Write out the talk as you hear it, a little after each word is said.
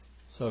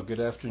So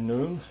good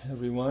afternoon,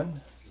 everyone.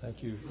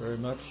 Thank you very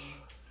much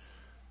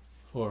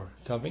for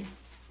coming.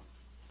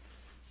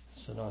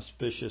 It's an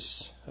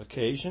auspicious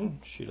occasion,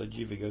 Srila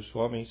Jiva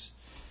Goswami's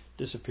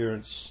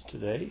disappearance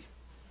today.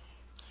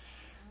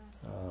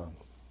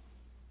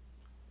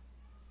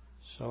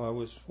 So I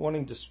was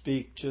wanting to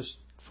speak just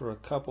for a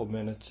couple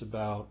minutes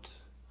about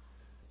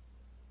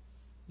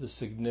the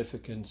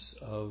significance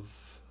of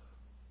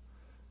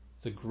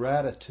the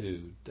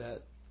gratitude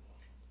that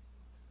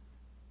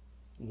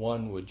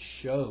one would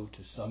show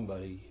to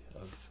somebody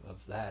of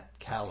that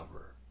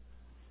caliber.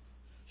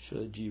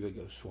 Srila Jiva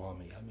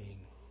Goswami,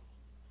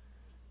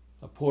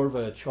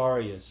 Apurva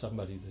Acharya is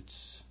somebody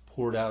that's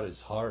poured out his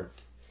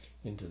heart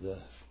into the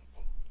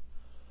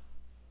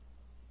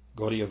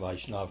Gaudiya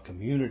Vaishnava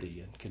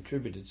community and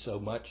contributed so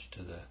much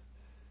to the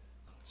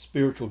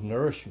spiritual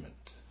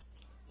nourishment,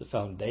 the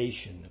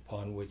foundation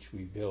upon which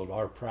we build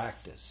our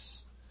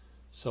practice.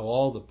 So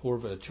all the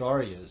Purva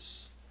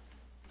Acharyas,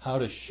 how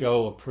to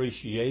show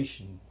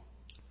appreciation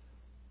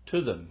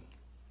to them.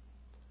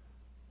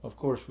 Of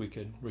course, we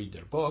can read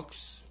their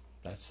books.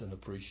 That's an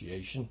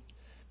appreciation.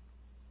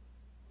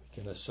 We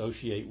can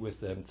associate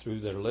with them through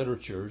their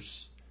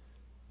literatures.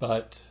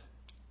 But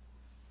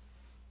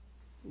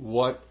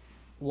what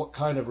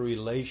kind of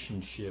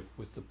relationship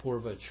with the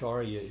Purva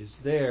Acharya is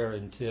there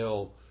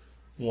until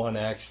one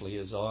actually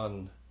is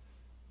on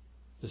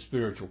the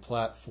spiritual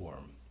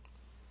platform,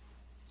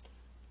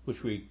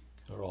 which we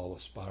are all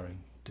aspiring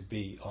to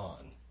be on.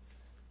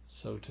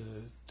 So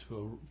to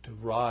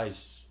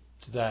rise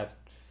to that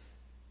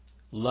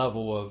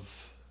level of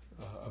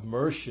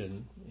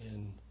immersion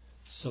in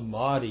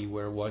samadhi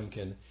where one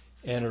can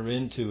enter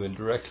into and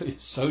directly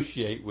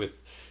associate with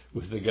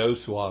the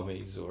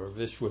Goswamis or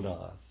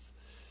Vishwanath,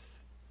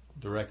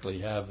 directly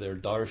have their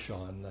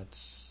darshan,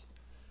 that's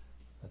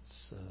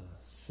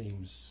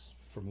seems,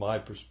 from my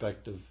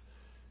perspective,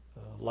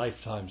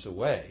 lifetimes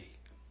away.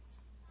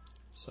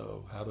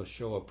 So how to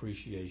show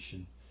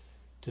appreciation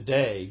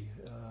today?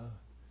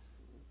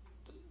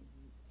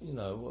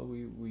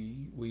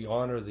 We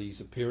honor these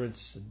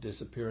appearance and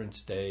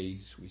disappearance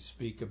days. We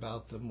speak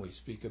about them. We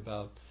speak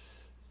about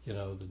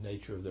the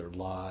nature of their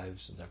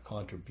lives and their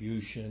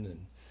contribution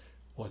and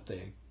what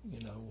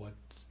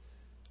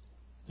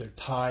their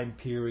time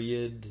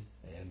period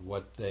and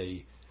what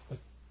they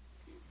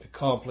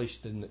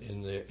accomplished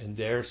in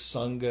their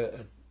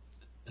sangha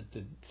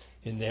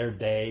in their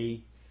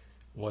day,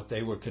 what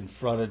they were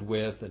confronted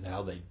with and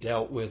how they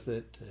dealt with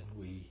it. And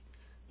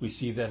we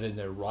see that in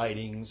their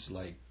writings,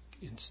 like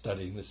in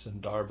studying the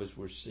Sandarbhas,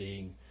 we're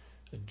seeing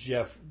a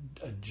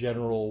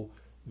general,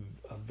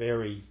 a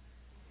very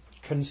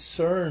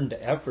concerned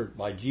effort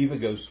by Jiva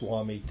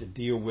Goswami to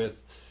deal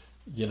with,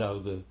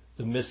 the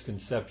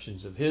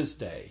misconceptions of his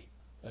day,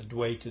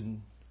 Advaitin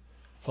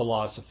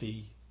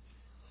philosophy,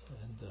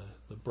 and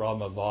the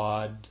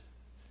Brahmavad,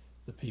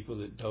 the people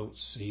that don't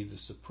see the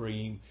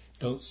Supreme,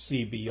 don't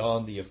see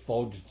beyond the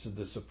effulgence of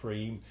the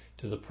Supreme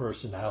to the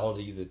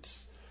personality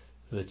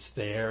that's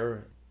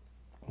there,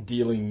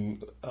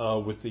 dealing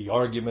with the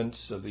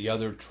arguments of the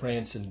other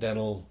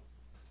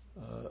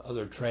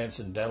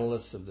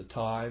transcendentalists of the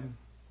time.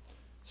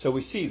 So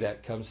we see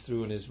that comes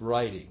through in his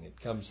writing.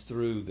 It comes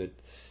through that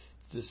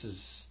this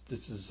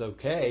is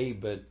okay,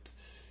 but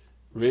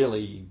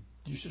really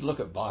you should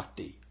look at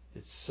bhakti.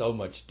 It's so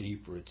much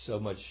deeper. It's so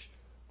much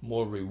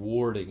more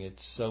rewarding.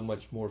 It's so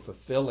much more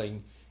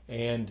fulfilling.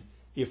 And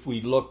if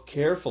we look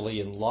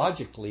carefully and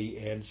logically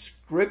and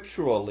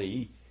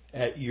scripturally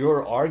at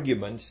your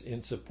arguments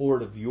in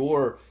support of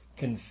your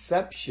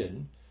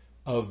conception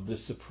of the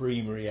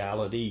supreme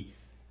reality,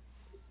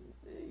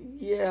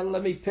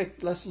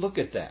 let's look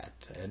at that.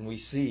 And we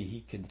see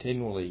he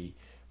continually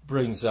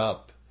brings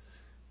up,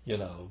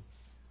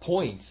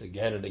 points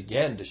again and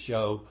again to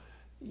show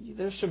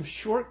there's some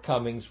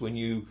shortcomings when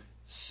you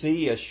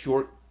see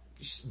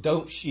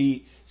don't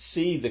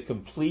see the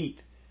complete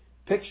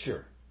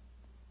picture.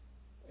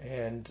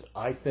 And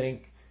I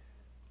think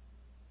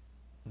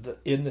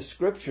in the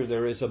scripture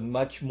there is a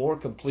much more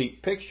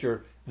complete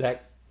picture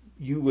that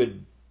you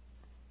would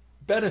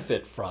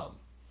benefit from.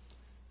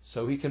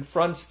 So he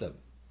confronts them.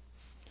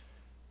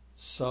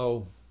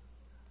 So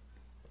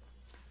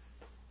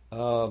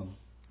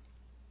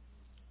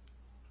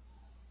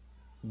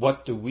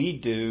what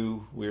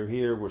do? We're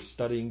here, we're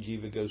studying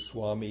Jiva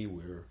Goswami,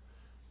 we're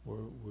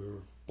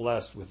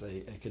blessed with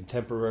a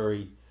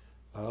contemporary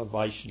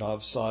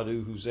Vaishnav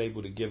sadhu who's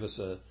able to give us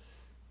a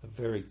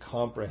very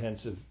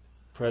comprehensive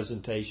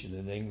presentation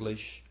in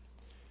English.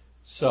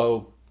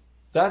 So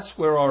that's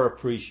where our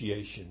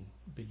appreciation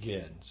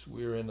begins.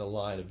 We're in a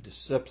line of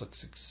disciplic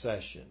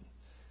succession.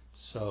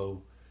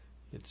 So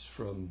it's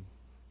from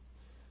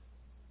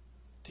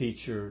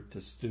teacher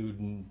to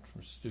student,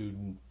 from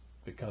student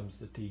becomes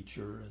the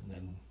teacher, and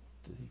then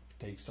he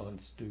takes on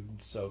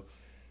students. So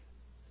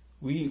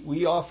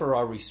we offer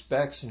our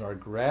respects and our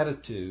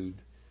gratitude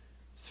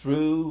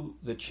through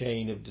the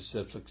chain of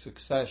disciplic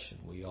succession.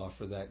 We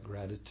offer that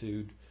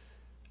gratitude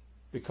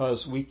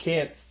because we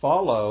can't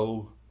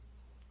follow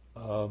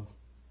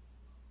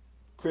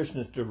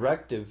Krishna's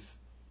directive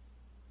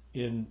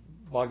in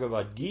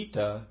Bhagavad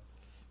Gita,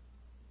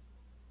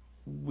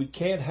 we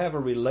can't have a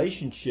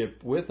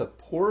relationship with a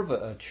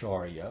Purva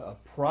Acharya, a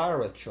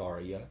prior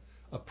Acharya,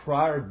 a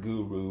prior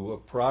Guru, a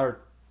prior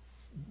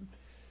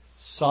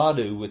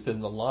sadhu within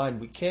the line.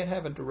 We can't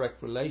have a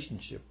direct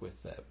relationship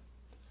with them.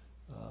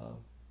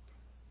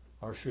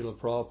 Our Srila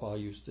Prabhupada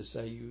used to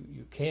say,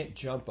 you can't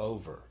jump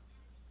over.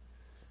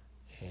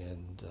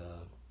 And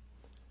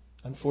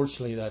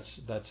unfortunately,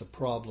 that's a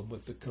problem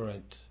with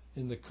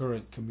in the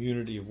current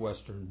community of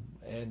Western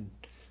and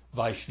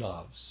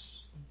Vaishnavas.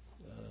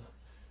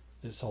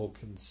 This whole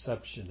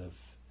conception of,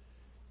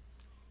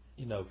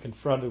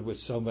 confronted with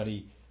so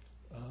many,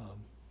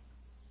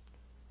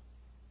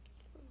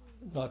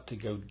 not to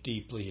go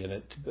deeply in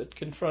it, but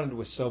confronted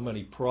with so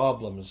many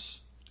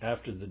problems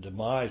after the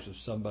demise of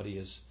somebody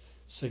as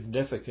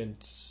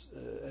significant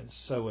and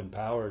so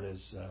empowered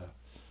as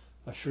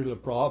Srila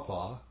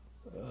Prabhupada,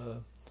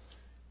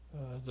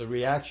 the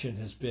reaction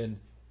has been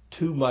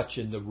too much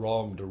in the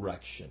wrong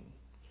direction.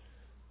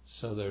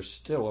 So there's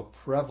still a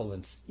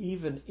prevalence,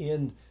 even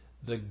in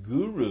the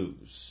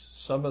gurus,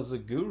 some of the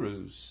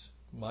gurus,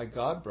 my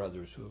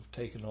godbrothers who have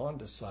taken on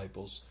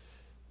disciples,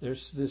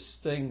 there's this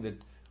thing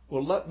that,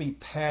 well, let me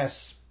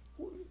pass,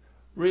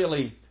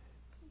 really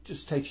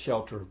just take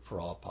shelter of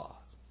Prabhupada.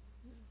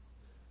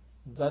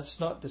 That's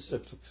not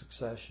disciplic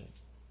succession.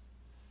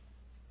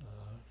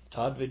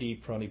 Tadvidi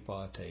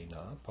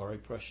pranipatena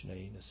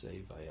pariprashnena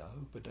sevaya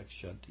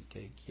upadakshanti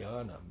te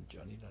jnanam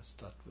janinas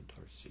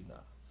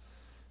tattvadarsina.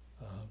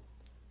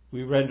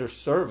 We render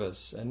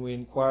service and we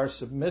inquire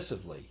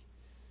submissively.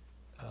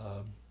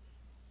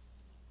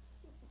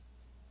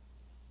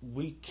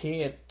 We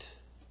can't,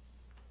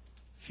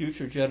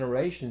 future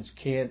generations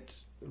can't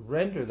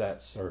render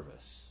that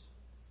service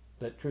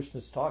that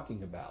Krishna's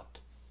talking about.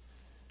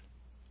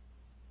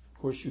 Of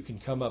course, you can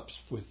come up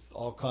with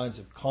all kinds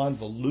of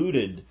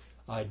convoluted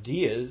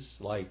ideas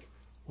like,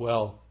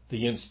 well,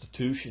 the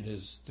institution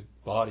is the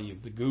body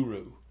of the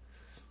guru.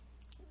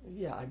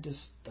 Yeah, I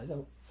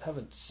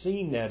haven't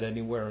seen that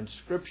anywhere in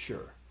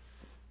Scripture.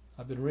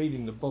 I've been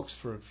reading the books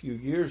for a few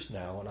years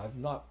now, and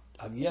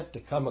I've yet to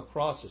come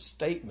across a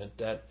statement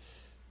that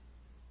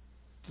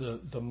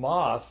the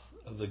moth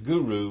of the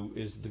guru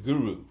is the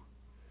guru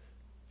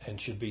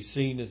and should be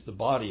seen as the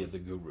body of the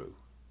guru.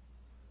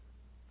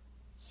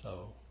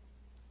 So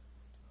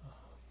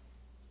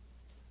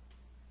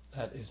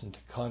that isn't to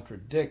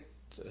contradict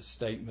a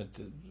statement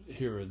that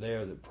here or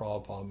there that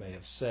Prabhupada may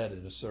have said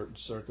in a certain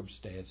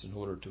circumstance in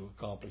order to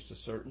accomplish a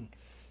certain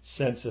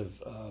sense of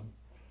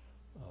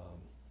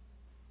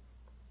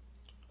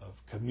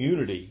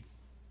community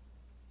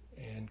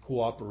and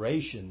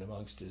cooperation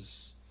amongst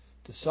his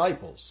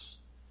disciples,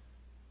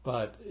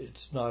 but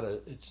it's not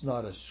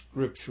a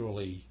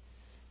scriptural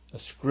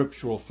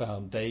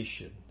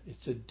foundation.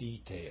 It's a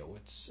detail.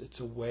 It's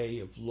a way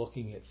of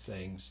looking at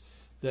things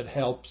that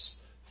helps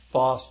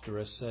foster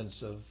a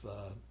sense of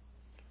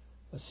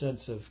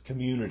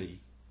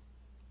community.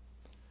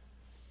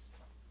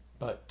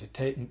 But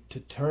to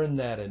turn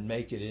that and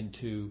make it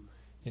into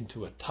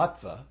a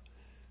tattva,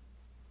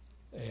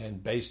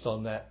 and based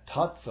on that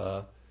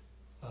tattva,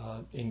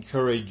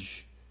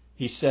 encourage.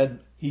 He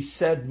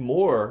said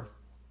more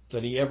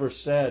than he ever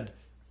said.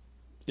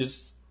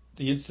 Is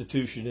the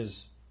institution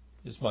is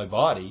my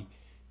body.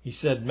 He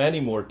said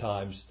many more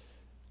times,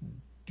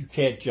 you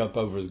can't jump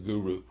over the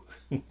guru.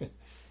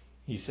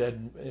 He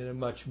said in a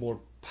much more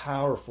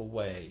powerful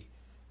way,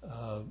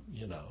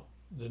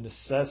 the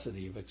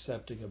necessity of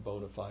accepting a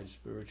bona fide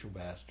spiritual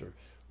master,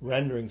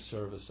 rendering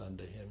service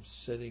unto him,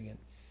 sitting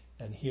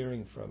and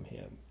hearing from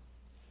him.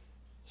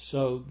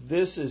 So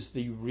this is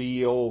the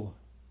real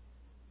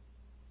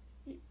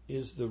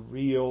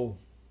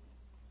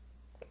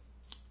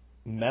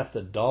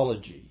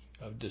methodology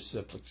of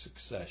disciplic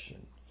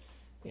succession.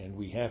 And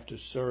we have to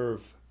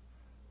serve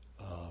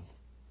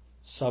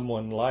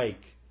someone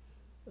like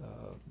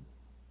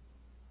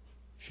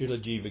Srila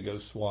Jiva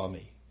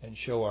Goswami and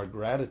show our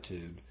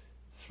gratitude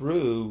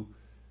through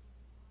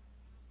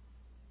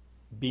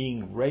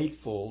being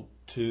grateful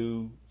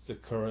to the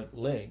current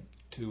link,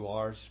 to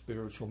our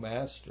spiritual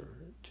master,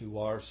 to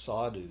our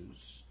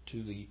sadhus,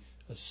 to the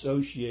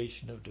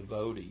association of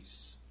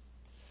devotees.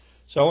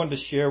 So I wanted to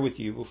share with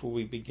you, before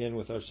we begin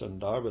with our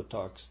Sandarbha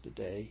talks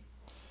today,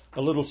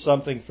 a little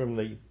something from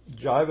the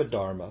Jaiva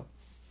Dharma,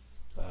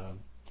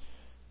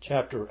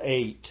 chapter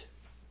 8.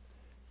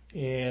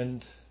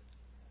 And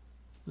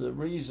the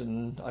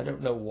reason, I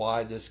don't know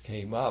why this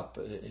came up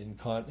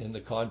in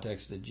the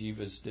context of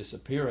Jiva's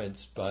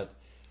disappearance, but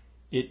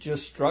it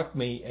just struck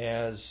me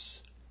as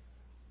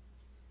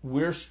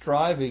we're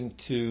striving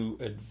to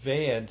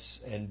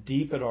advance and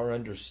deepen our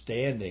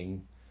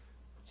understanding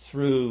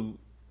through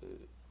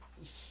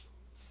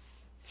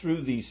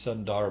these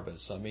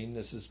sandarbhas. I mean,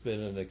 this has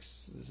been an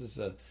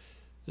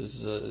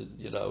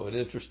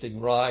interesting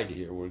ride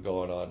here we're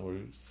going on.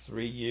 We're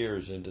 3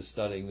 years into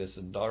studying the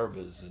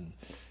sandarbhas, and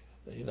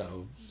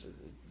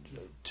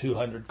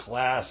 200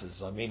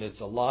 classes. I mean,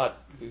 it's a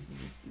lot.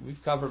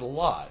 We've covered a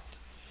lot,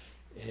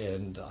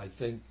 and I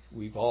think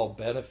we've all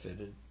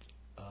benefited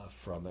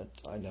from it.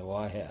 I know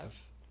I have.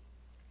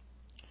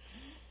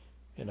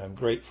 And I'm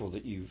grateful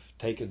that you've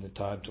taken the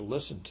time to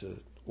listen to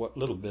what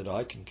little bit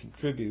I can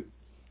contribute.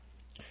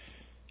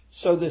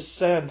 So this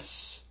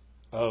sense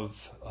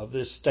of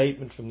this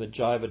statement from the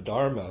Jiva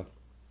Dharma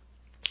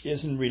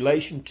is in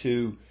relation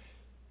to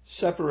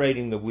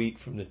separating the wheat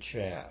from the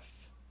chaff,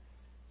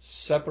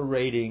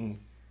 separating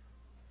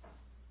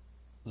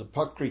the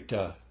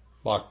Prakrita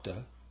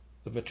Bhakta,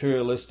 the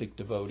materialistic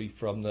devotee,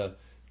 from the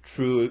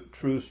true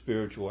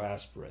spiritual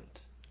aspirant.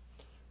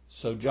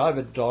 So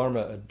Jiva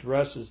Dharma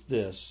addresses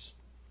this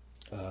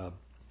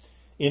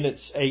in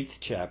its 8th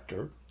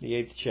chapter. The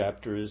 8th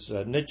chapter is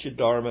Nitya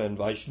Dharma and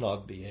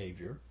Vaishnava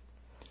behavior.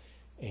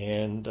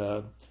 And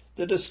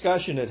the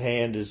discussion at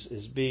hand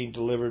is being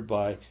delivered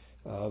by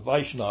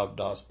Vaishnav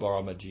Das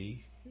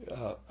Babaji,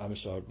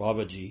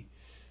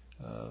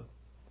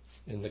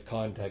 in the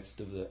context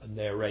of the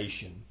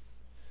narration.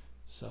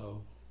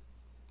 So,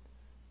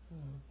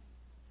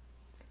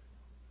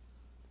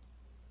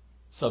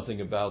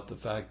 something about the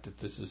fact that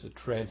this is a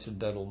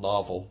transcendental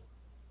novel,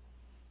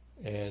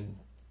 and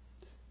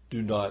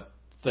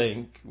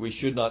we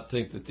should not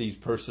think that these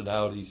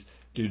personalities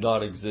do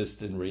not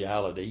exist in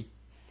reality.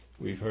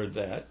 We've heard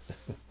that.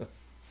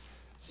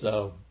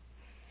 So,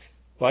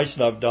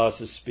 Vaishnav Das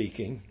is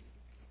speaking,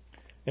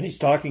 and he's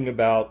talking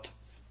about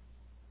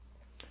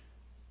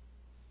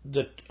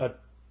the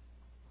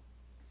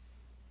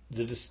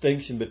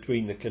distinction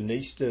between the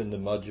Kanishta and the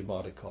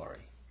Madhyamadikari.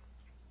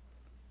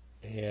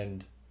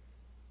 And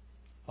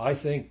I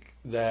think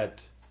that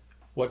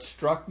what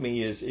struck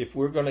me is, if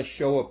we're going to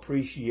show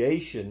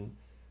appreciation,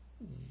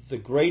 the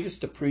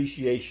greatest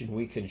appreciation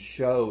we can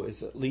show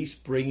is at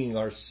least bringing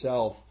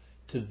ourselves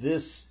to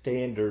this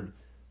standard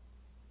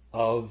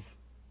of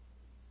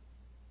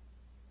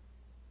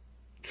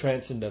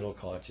transcendental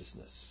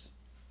consciousness,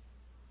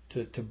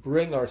 to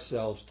bring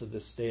ourselves to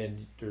the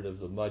standard of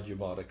the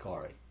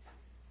Madhyamadikari.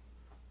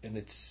 And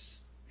it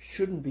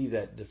shouldn't be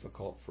that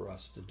difficult for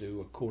us to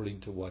do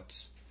according to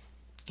what's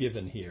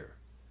given here.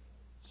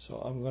 So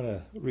I'm going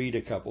to read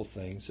a couple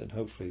things, and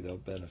hopefully they'll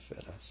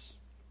benefit us.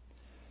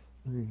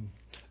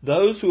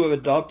 Those who have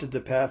adopted the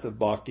path of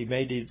bhakti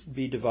may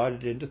be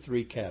divided into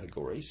 3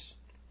 categories: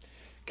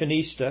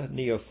 Kanishta,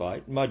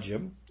 neophyte;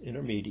 Madhyam,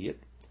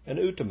 intermediate; and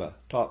Uttama,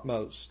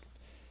 topmost.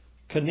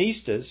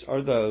 Kanishtas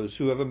are those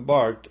who have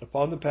embarked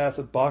upon the path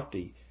of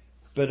bhakti,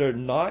 but are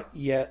not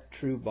yet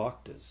true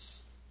bhaktas.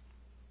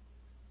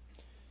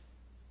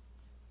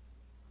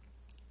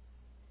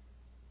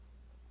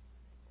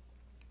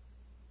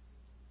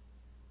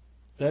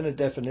 Then a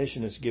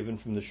definition is given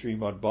from the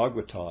Srimad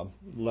Bhagavatam,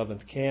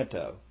 11th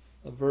canto.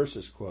 A verse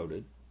is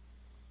quoted.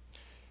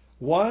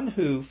 One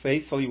who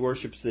faithfully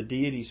worships the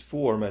deity's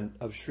form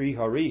of Sri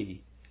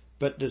Hari,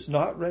 but does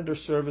not render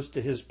service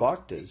to his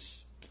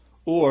bhaktas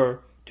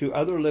or to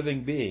other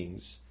living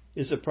beings,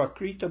 is a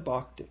Prakrita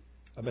Bhakta,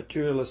 a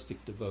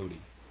materialistic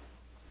devotee.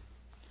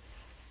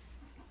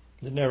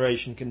 The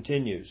narration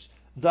continues.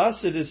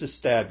 Thus it is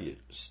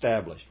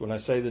established. When I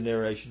say the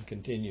narration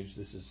continues,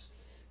 this is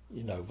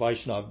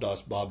Vaishnav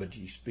Das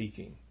Babaji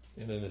speaking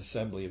in an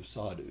assembly of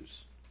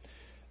sadhus.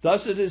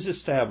 Thus it is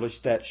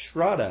established that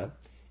Shraddha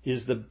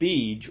is the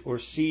bij or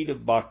seed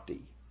of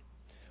bhakti.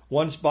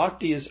 One's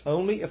bhakti is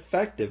only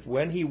effective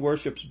when he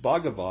worships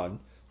Bhagavan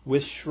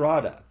with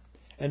Shraddha,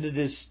 and it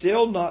is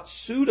still not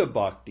Sudha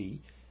bhakti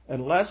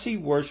unless he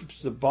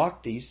worships the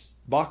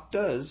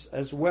bhaktas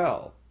as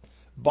well.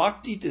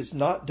 Bhakti does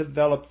not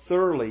develop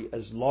thoroughly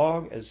as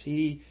long as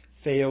he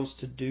fails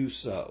to do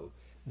so.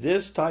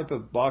 This type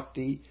of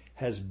bhakti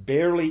has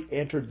barely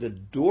entered the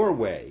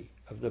doorway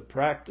of the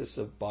practice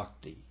of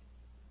bhakti.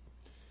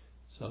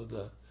 So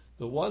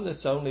the one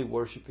that's only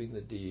worshiping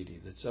the deity,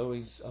 that's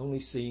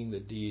only seeing the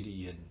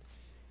deity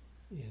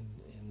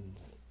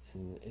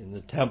in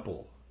the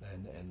temple,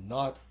 and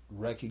not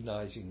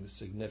recognizing the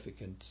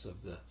significance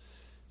of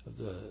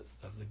the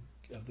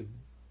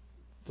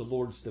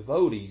Lord's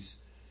devotees,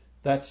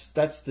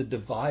 that's the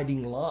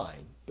dividing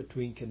line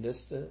between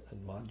Kanishta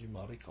and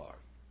Madhyamadikari.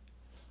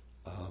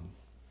 I'll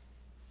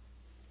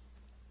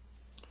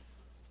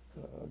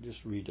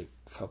just read a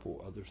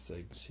couple other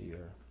things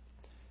here.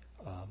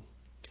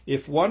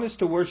 If one is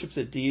to worship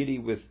the deity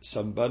with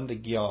Sambandha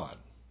Gyan,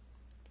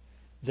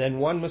 then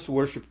one must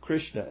worship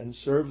Krishna and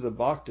serve the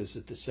bhaktas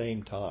at the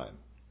same time.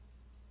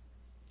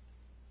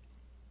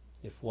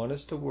 If one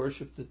is to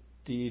worship the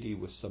deity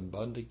with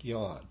Sambandha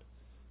Gyan,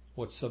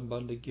 what's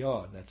Sambandha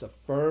Gyan? That's a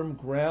firm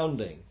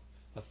grounding,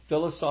 a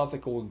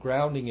philosophical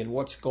grounding in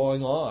what's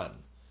going on,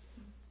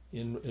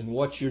 in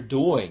what you're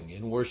doing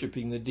in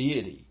worshiping the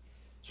deity.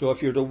 So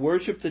if you're to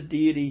worship the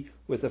deity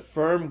with a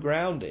firm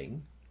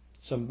grounding,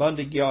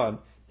 Sambandha Gyan,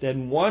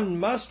 then one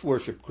must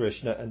worship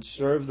Krishna and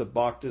serve the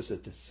bhaktas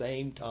at the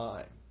same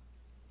time.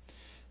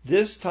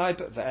 This type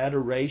of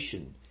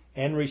adoration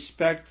and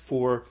respect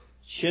for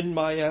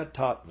Chinmaya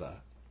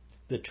Tattva,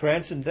 the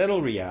transcendental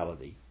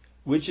reality,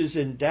 which is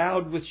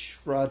endowed with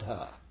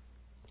Shraddha,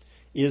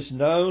 is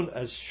known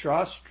as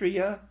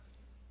Shastriya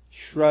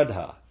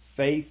Shraddha,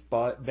 faith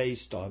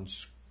based on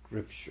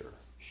scripture,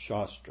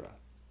 Shastra.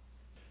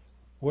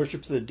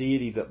 worships the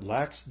deity that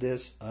lacks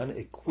this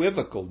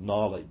unequivocal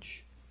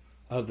knowledge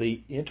of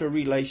the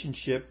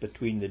interrelationship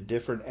between the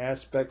different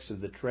aspects of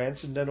the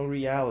transcendental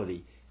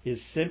reality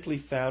is simply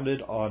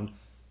founded on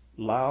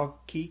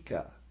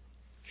laukika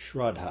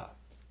shraddha,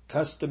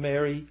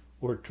 customary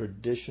or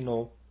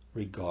traditional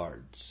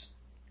regards.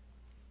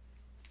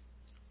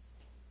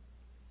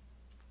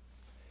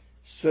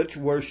 Such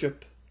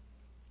worship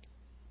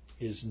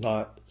is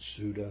not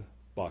Suddha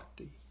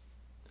Bhakti.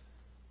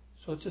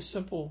 So it's a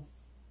simple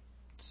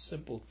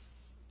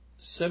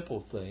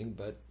thing,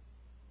 but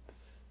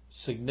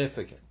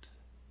significant,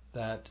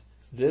 that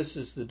this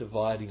is the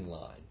dividing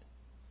line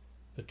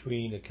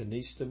between a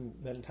Kanishta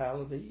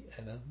mentality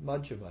and a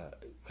Majjhima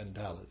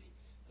mentality.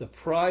 The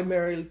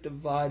primary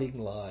dividing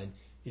line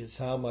is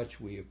how much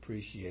we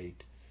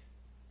appreciate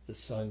the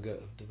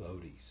Sangha of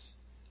devotees,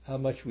 how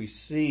much we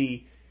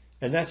see,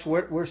 and that's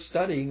what we're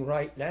studying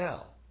right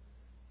now.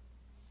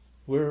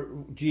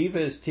 Jiva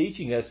is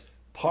teaching us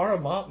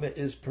Paramatma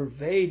is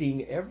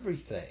pervading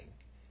everything.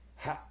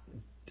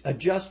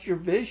 Adjust your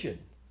vision.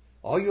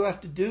 All you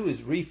have to do is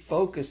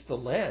refocus the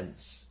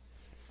lens.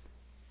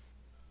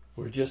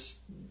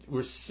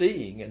 We're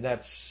seeing, and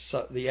that's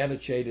the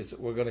Anuchetas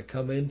that we're going to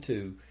come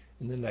into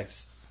in the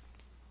next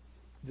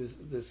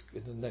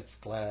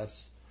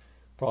class,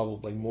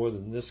 probably more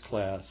than this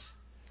class,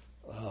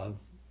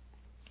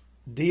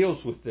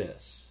 deals with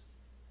this.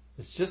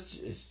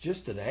 It's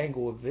just an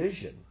angle of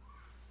vision.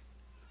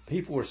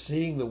 People are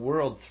seeing the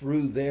world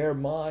through their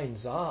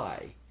mind's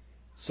eye.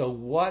 So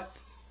what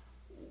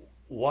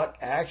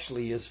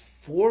actually is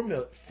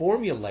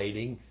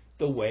formulating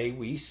the way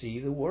we see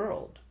the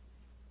world?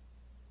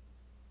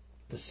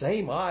 The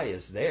same eye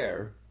is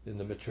there in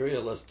the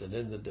materialist and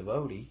in the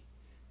devotee.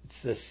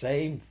 It's the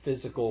same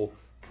physical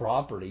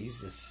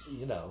properties,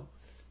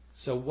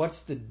 So what's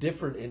the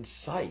different in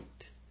sight?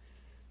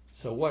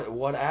 So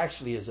what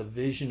actually is a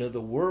vision of the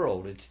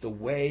world? It's the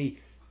way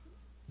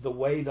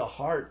the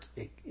heart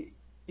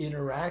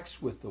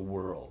interacts with the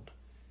world.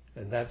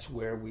 And that's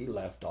where we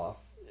left off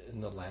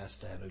in the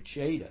last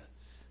Anucheta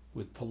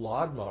with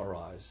Prahlad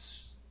Maharaj,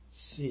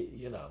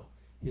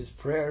 his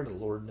prayer to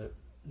Lord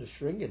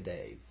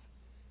Nrsingadev.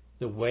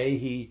 The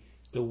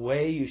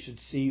way you should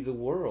see the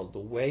world, the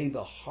way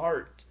the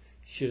heart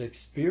should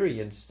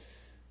experience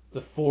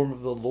the form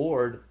of the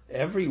Lord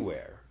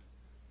everywhere.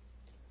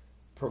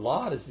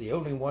 Prahlad is the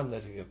only one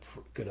that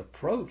could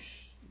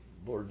approach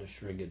Lord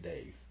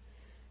Nrsingadev,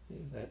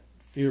 that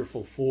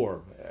fearful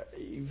form.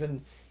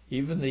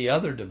 Even the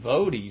other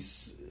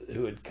devotees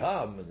who had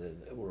come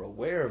and were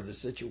aware of the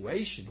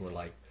situation were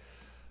like,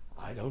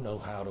 I don't know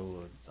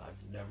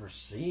I've never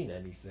seen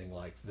anything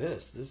like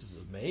this. This is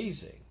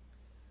amazing.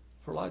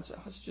 Prahlad said,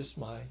 it's just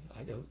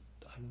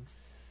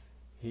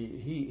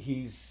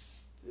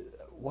he's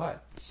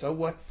what? So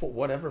what?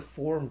 Whatever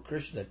form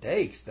Krishna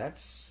takes,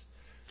 that's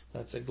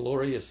a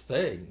glorious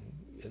thing,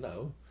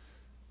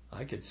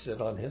 I could sit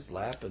on his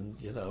lap and,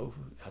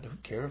 I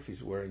don't care if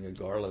he's wearing a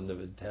garland of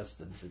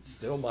intestines. It's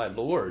still my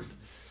Lord,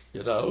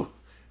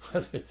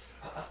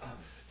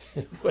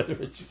 whether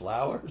it's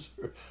flowers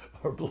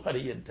or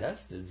bloody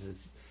intestines,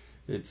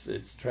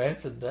 it's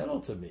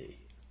transcendental to me.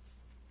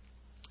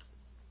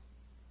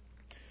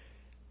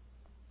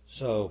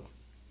 So,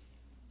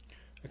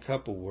 a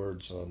couple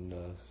words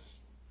on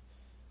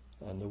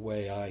the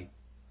way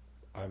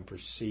I'm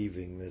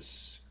perceiving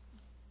this,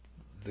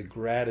 the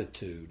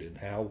gratitude, and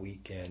how we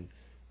can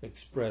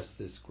express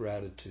this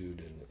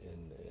gratitude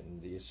in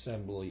the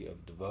assembly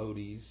of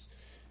devotees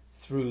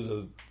through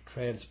the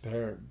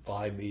transparent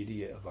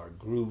bi-media of our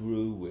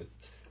Guru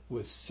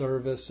with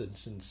service and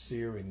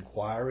sincere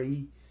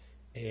inquiry,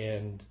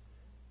 and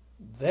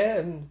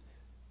then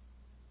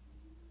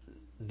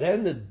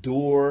the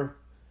door.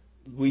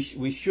 We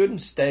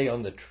shouldn't stay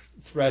on the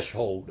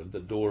threshold of the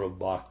door of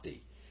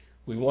bhakti.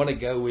 We want to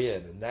go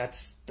in, and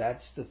that's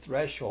the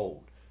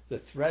threshold. The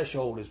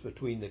threshold is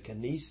between the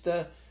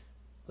Kanishta,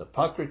 the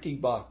Prakriti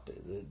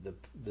Bhakti,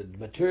 the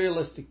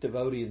materialistic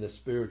devotee and the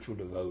spiritual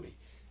devotee.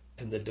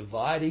 And the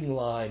dividing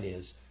line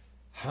is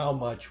how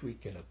much we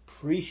can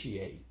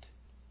appreciate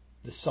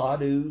the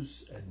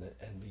sadhus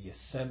and the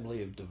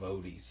assembly of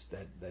devotees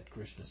that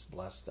Krishna's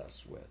blessed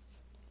us with.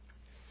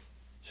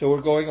 So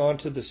we're going on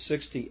to the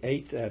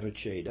 68th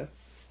Anucheta.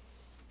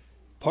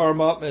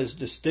 Paramatma is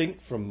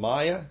distinct from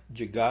Maya,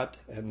 Jagat,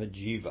 and the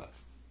Jiva.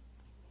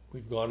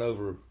 We've gone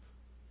over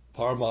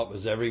Paramatma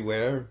is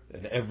everywhere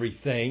and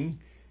everything,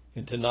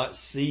 and to not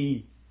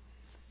see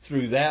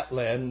through that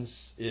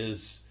lens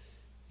is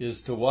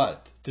to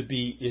what? To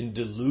be in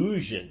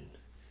delusion.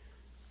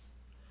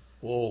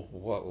 Well,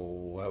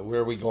 where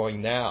are we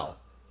going now?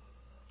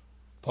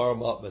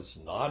 Paramatma's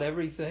not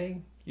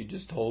everything? You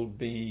just told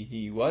me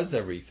he was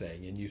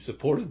everything, and you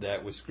supported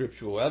that with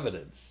scriptural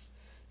evidence.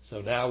 So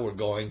now we're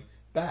going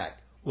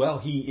back. Well,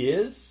 he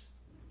is,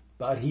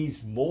 but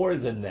he's more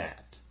than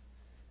that.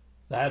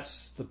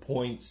 That's the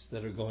points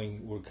that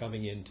we're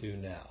coming into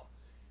now.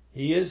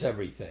 He is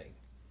everything.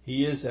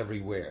 He is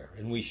everywhere,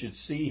 and we should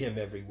see him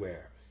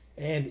everywhere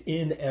and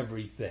in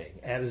everything,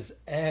 as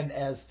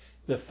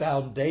the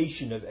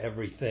foundation of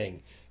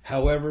everything,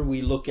 however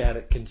we look at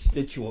it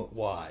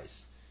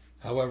constituent-wise,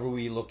 however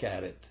we look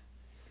at it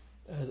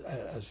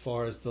as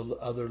far as the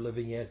other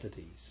living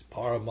entities.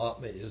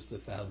 Paramatma is the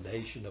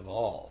foundation of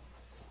all.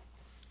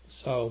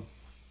 So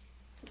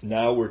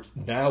now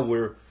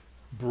we're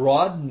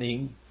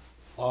broadening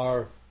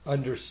our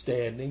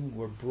understanding.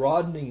 We're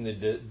broadening the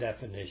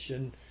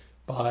definition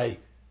by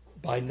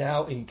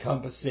now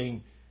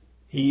encompassing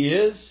he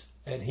is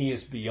and he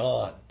is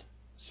beyond.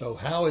 So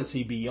how is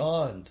he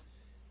beyond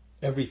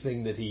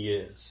everything that he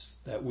is?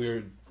 That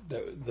we're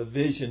the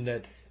vision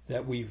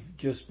that we've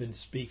just been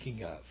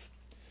speaking of.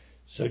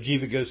 So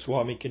Jiva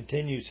Goswami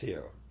continues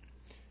here.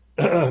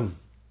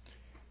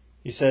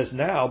 He says,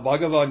 now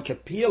Bhagavan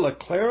Kapila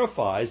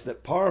clarifies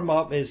that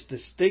Paramatma is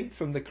distinct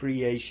from the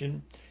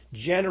creation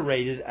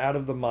generated out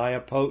of the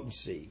Maya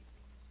potency,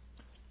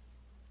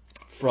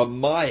 from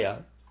Maya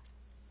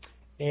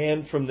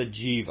and from the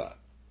Jiva.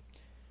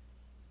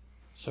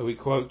 So he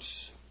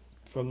quotes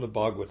from the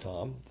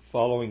Bhagavatam, the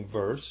following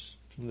verse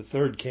from the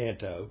 3rd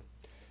canto.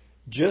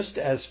 Just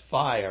as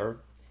fire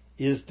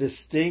is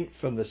distinct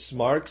from the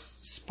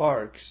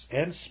sparks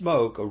and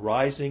smoke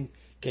arising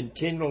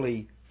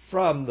continually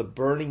from the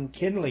burning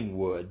kindling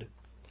wood,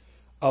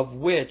 of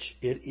which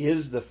it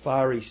is the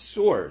fiery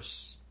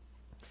source,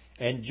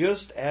 and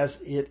just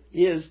as it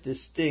is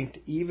distinct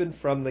even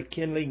from the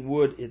kindling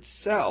wood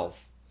itself,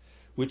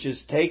 which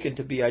is taken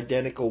to be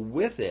identical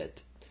with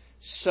it,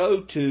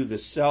 so too the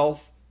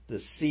self, the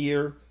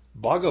seer,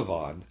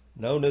 Bhagavan,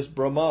 known as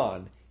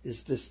Brahman,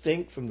 is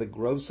distinct from the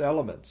gross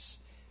elements,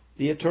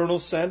 the external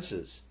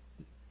senses,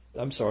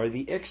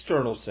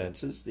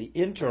 the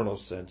internal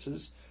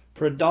senses,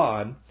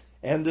 Pradhan,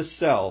 and the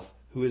self,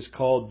 who is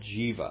called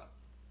Jiva.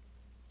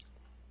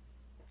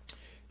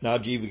 Now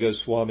Jiva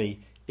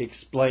Goswami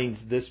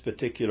explains this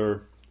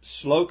particular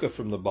sloka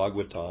from the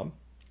Bhagavatam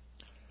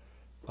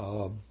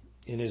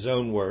in his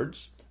own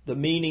words. The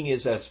meaning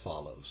is as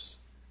follows.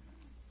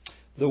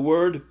 The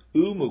word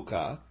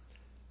umukha,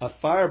 a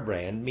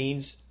firebrand,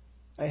 means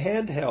a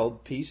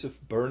handheld piece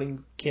of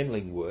burning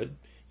kindling wood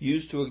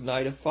used to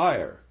ignite a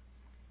fire.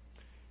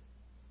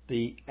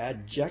 The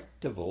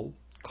adjectival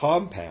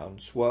compound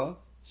swa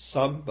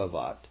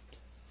sambhavat,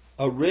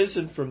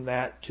 arisen from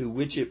that to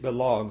which it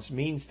belongs,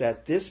 means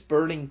that this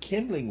burning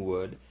kindling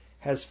wood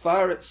has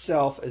fire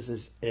itself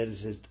as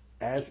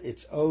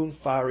its own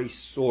fiery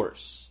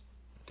source,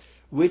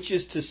 which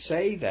is to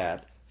say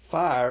that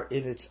fire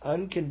in its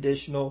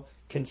unconditional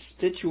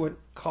constituent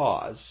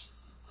cause,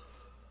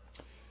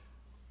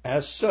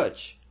 as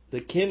such, the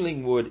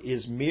kindling wood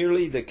is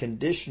merely the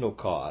conditional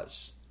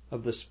cause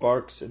of the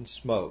sparks and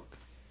smoke.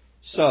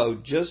 So,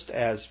 just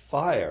as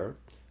fire,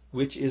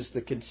 which is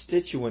the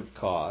constituent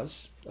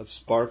cause of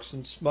sparks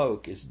and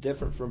smoke, is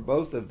different from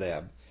both of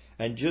them,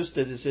 and just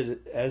as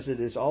it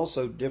is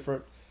also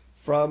different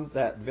from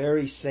that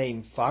very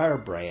same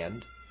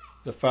firebrand,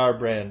 the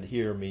firebrand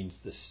here means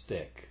the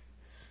stick,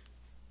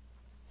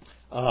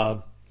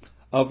 of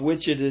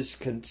which it is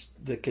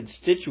the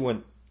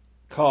constituent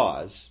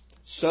cause,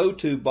 so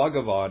too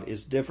Bhagavan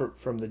is different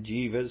from the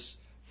jivas,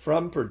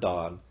 from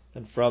Pradhan,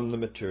 and from the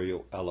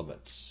material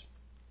elements.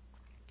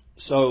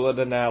 So an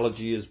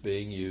analogy is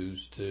being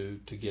used to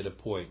get a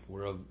point.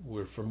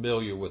 We're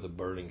familiar with a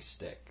burning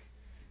stick.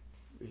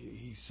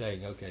 He's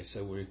saying, okay,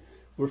 so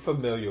we're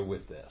familiar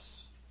with this.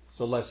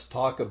 So let's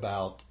talk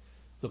about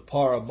the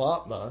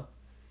Paramatma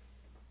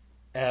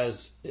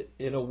as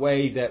in a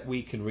way that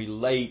we can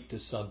relate to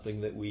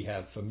something that we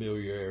have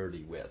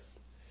familiarity with.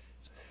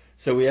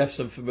 So we have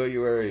some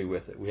familiarity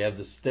with it. We have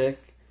the stick,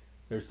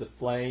 there's the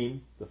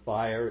flame, the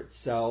fire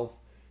itself,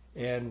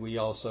 and we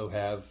also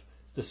have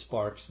the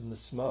sparks and the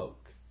smoke.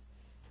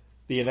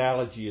 The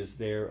analogy is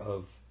there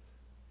of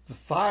the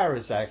fire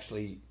is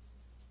actually,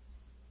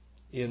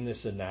 in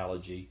this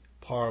analogy,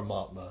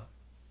 Paramatma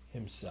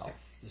himself,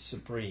 the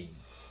Supreme.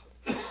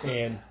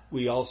 And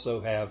we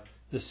also have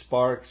the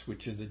sparks,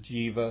 which are the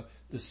jiva,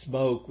 the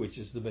smoke, which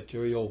is the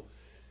material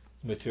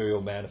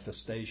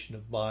manifestation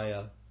of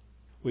Maya.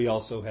 We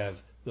also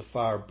have the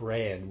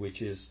firebrand,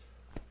 which is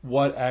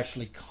what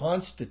actually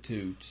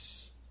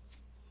constitutes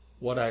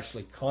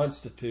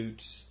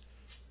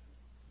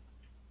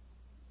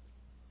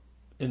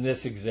in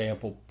this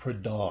example,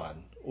 Pradhan,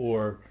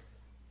 or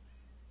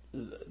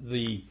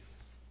the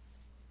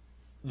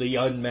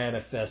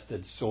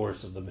unmanifested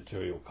source of the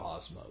material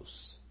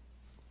cosmos.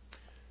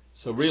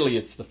 So really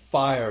it's the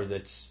fire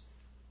that's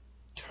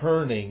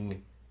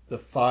turning the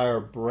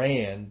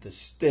firebrand, the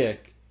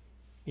stick,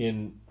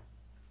 in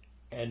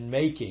and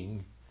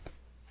making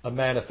a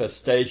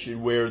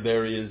manifestation where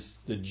there is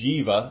the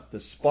jiva, the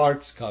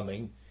sparks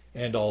coming,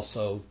 and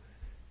also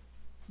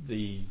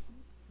the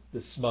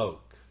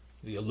smoke,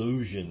 the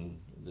illusion,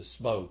 the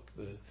smoke.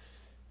 The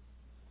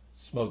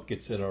smoke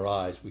gets in our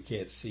eyes, we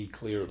can't see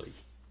clearly.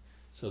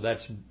 So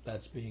that's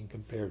being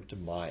compared to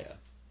Maya.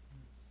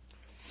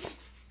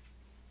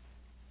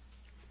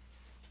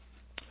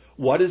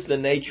 What is the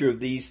nature of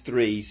these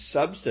three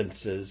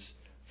substances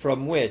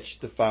from which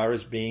the fire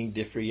is being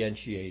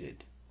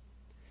differentiated?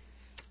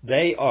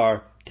 they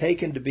are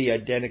taken to be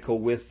identical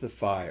with the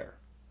fire,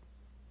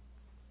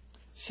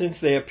 since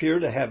they appear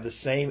to have the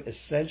same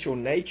essential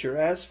nature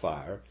as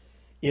fire,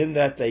 in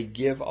that they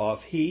give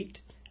off heat,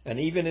 and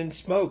even in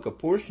smoke a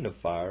portion of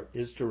fire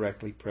is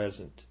directly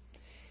present.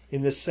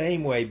 In the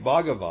same way,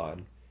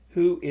 Bhagavan,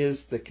 who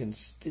is the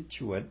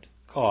constituent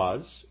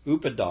cause,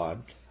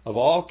 upadan, of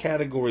all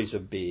categories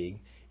of being,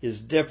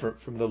 is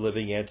different from the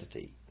living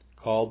entity,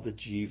 called the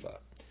jiva,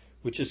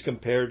 which is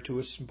compared to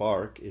a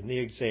spark in the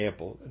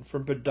example, and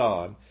from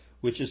pradhan,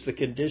 which is the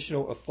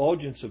conditional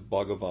effulgence of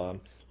Bhagavan,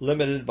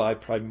 limited by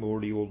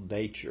primordial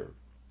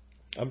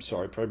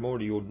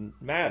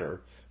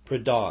matter,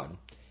 pradhan,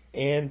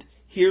 and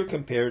here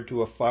compared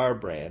to a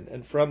firebrand,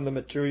 and from the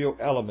material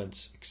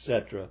elements,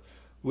 etc.,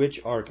 which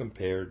are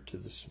compared to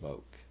the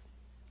smoke.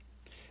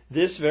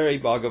 This very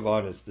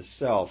Bhagavan is the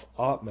self,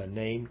 Atma,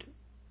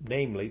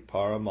 namely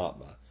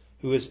Paramatma,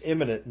 who is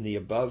immanent in the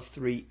above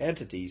three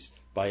entities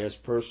by his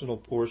personal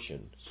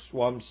portion,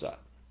 Swamsa,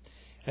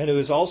 and who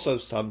is also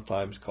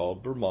sometimes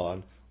called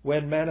Brahman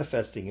when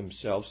manifesting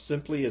himself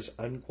simply as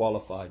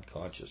unqualified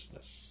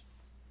consciousness,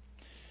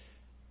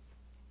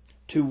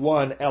 to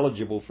one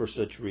eligible for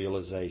such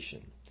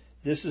realization.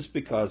 This is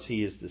because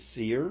he is the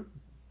seer,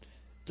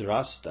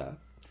 drasta,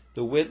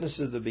 the witness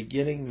of the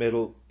beginning,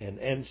 middle, and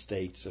end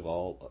states of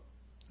all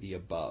the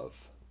above.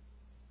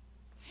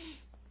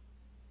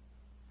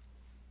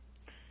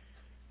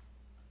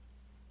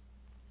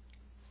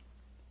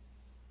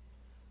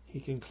 He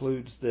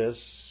concludes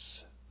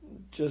this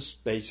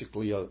just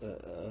basically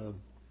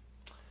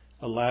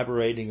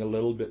elaborating a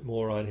little bit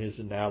more on his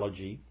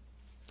analogy.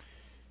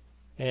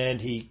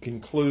 And he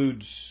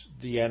concludes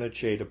the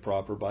Anucheta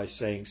proper by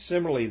saying,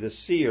 similarly, the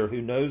seer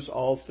who knows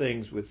all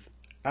things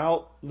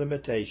without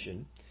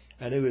limitation,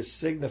 and who is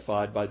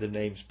signified by the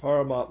names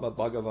Paramatma,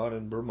 Bhagavan,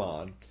 and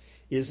Brahman,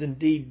 is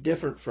indeed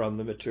different from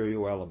the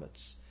material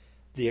elements,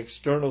 the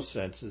external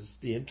senses,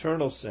 the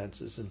internal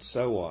senses, and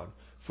so on,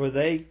 for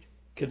they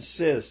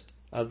consist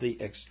of the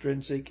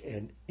extrinsic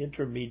and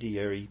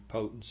intermediary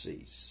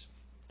potencies.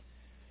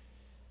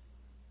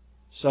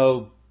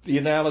 So the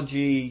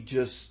analogy,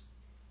 just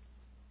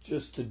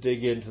to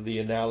dig into the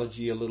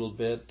analogy a little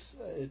bit,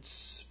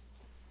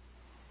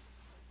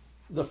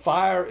 the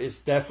fire is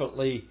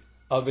definitely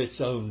of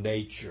its own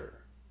nature.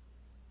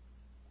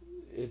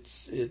 It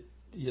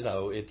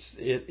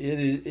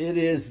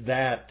is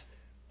that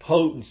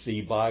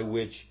potency by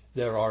which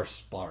there are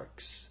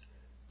sparks.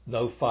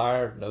 No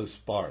fire, no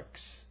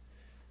sparks.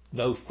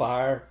 No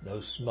fire, no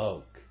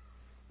smoke.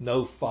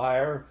 No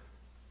fire,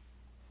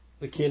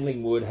 the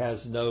kindling wood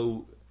has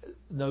no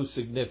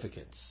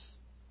significance.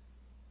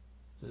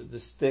 The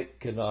stick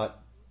cannot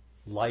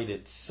light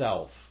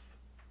itself.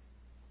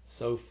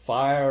 So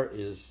fire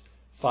is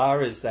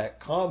that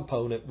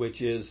component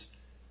which is,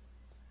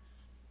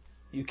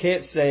 you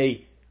can't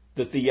say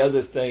that the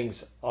other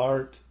things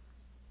aren't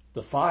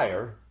the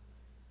fire,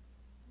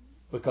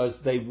 because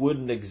they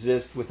wouldn't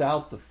exist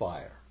without the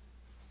fire.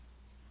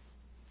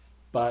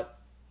 But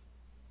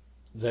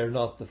they're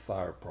not the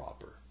fire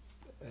proper.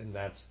 And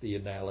that's the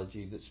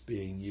analogy that's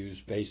being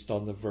used based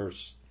on the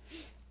verse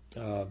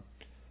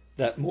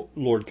that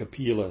Lord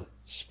Kapila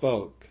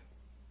spoke.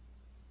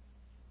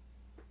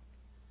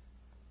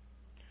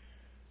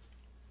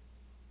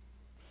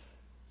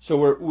 So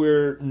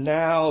we're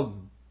now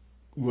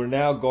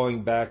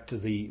going back to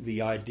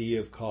the idea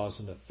of cause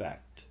and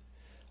effect.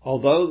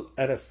 Although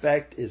an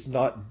effect is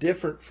not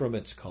different from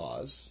its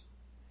cause,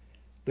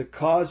 the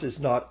cause is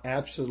not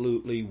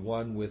absolutely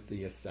one with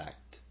the effect.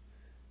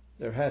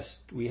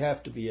 We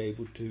have to be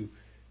able to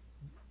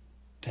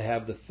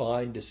have the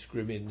fine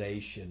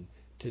discrimination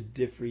to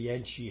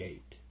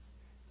differentiate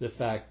the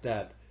fact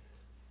that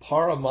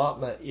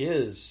Paramatma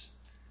is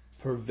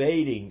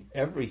pervading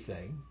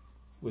everything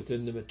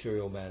within the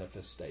material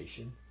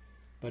manifestation,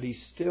 but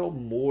he's still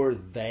more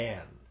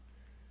than.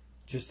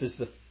 Just as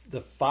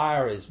the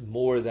fire is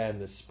more than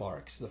the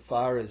sparks, the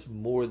fire is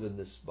more than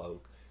the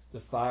smoke,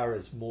 the fire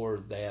is more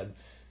than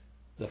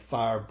the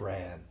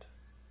firebrand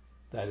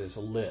that is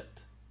lit.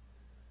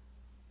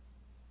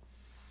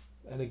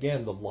 And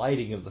again, the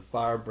lighting of the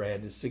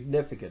firebrand is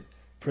significant.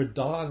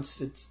 Pradhan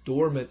sits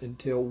dormant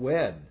until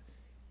when?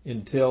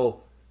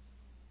 Until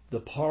the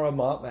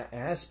Paramatma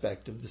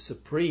aspect of the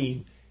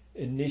Supreme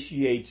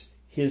initiates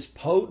his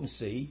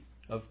potency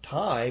of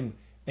time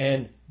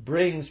and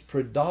brings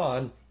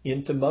Pradhan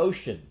into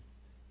motion.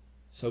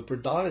 So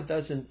Pradhana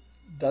doesn't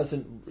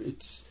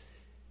it's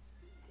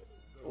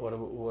what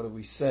have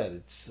we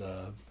said?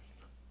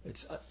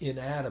 It's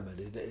inanimate.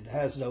 It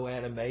has no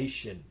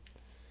animation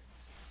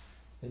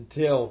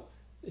until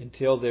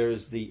there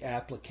is the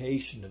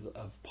application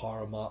of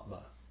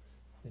Paramatma.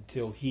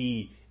 Until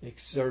he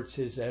exerts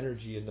his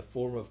energy in the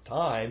form of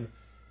time,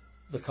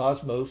 the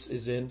cosmos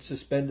is in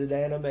suspended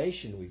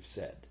animation, we've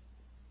said.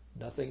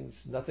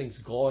 Nothing's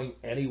going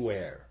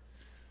anywhere.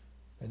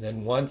 And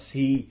then once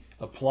he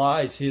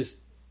applies his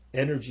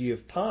energy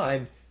of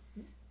time,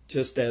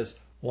 just as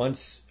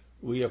once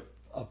we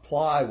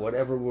apply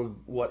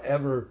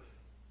whatever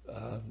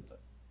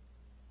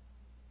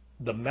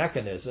the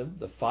mechanism,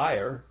 the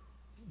fire,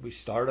 we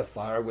start a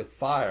fire with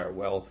fire.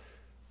 Well,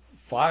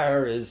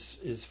 fire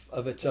is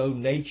of its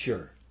own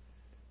nature.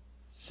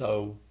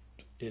 So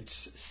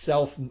it's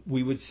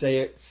we would say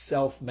it's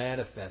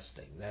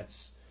self-manifesting.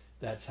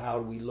 That's how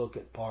we look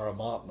at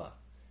Paramatma.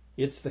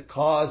 It's the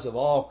cause of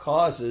all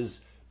causes,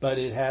 but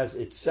it has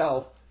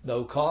itself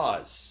no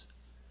cause.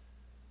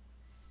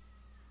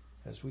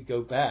 As we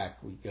go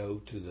back, we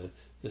go to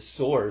the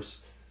source.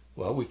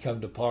 Well, we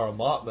come to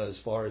Paramatma as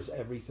far as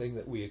everything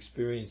that we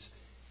experience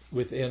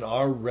within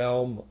our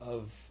realm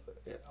of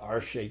our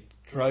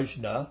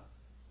Kshetrajna.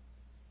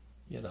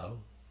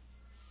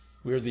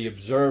 We're the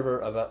observer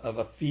of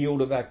a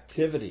field of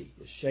activity,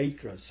 a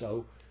Kshetra.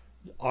 So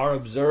our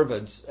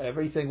observance,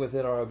 everything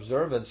within our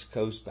observance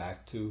goes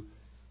back to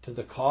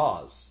the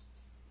cause.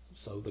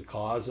 So the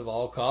cause of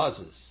all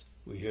causes.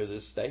 We hear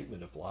this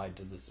statement applied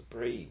to the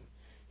Supreme.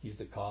 He's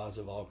the cause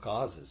of all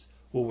causes.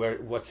 Well,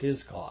 what's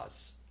his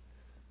cause?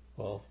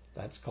 Well,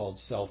 that's called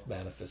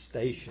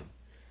self-manifestation.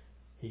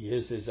 He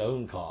is his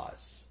own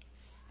cause.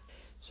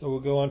 So we'll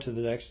go on to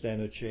the next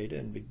Anucheta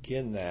and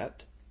begin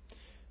that.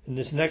 In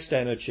this next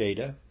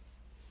Anucheta,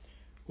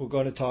 we're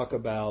going to talk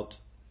about,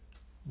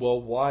 well,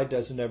 why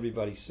doesn't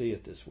everybody see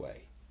it this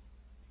way?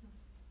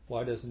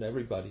 Why doesn't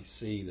everybody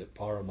see that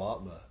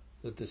Paramatma,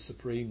 that the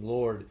Supreme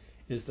Lord,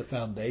 is the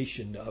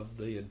foundation of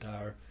the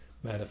entire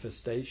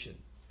manifestation?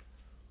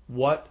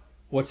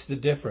 What's the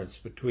difference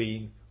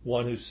between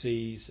one who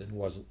sees and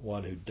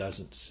one who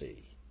doesn't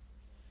see?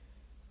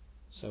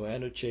 So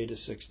Anucheta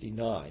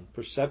 69,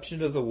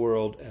 perception of the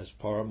world as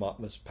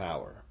Paramatma's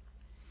power.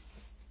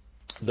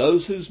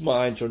 Those whose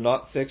minds are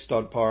not fixed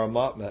on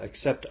Paramatma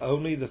accept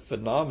only the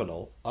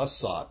phenomenal,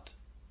 asat,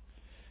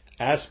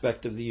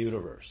 aspect of the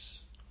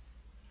universe,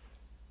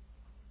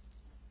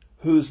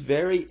 whose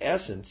very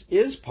essence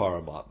is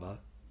Paramatma,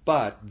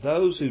 but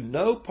those who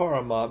know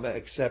Paramatma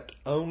accept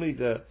only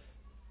the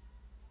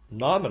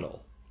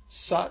nominal,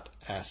 sat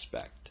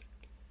aspect.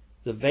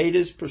 The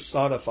Vedas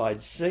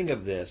personified sing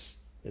of this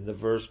in the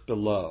verse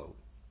below.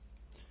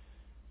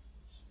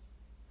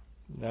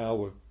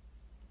 Now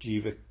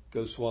Jiva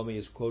Goswami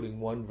is quoting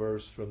one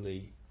verse from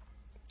the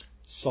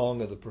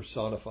Song of the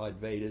Personified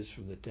Vedas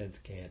from the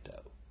 10th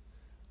canto,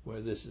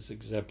 where this is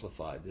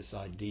exemplified, this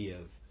idea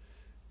of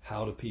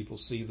how do people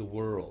see the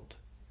world?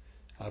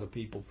 How do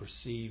people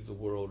perceive the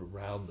world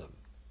around them?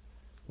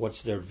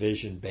 What's their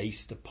vision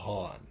based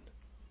upon?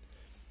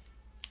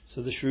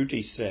 So the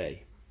Shrutis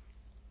say,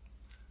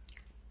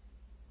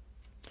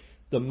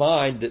 the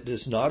mind that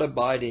does not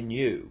abide in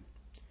you,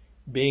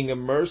 being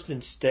immersed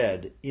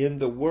instead in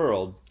the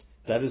world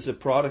that is a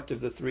product of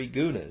the three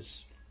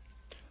gunas,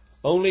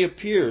 only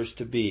appears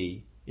to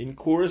be in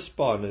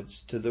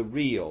correspondence to the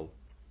real.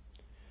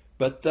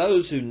 But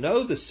those who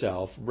know the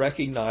self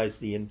recognize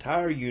the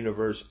entire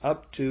universe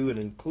up to and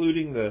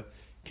including the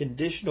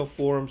conditional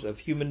forms of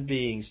human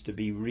beings to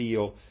be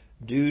real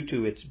due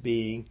to its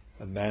being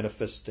a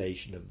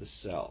manifestation of the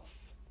self.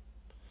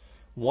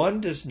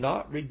 One does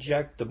not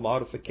reject the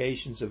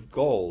modifications of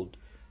gold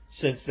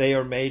since they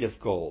are made of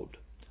gold,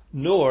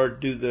 nor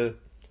do the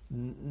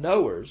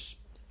knowers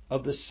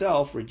of the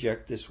self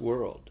reject this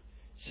world,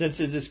 since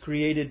it is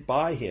created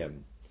by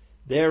him,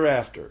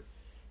 thereafter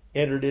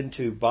entered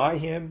into by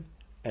him,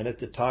 and at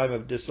the time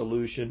of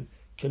dissolution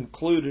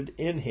concluded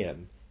in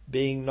him,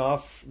 being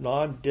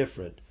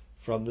non-different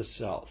from the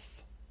self.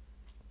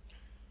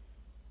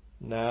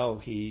 Now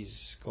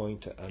he's going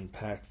to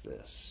unpack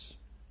this.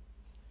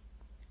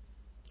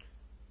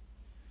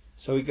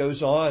 So he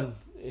goes on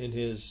in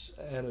his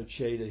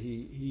Anucheta.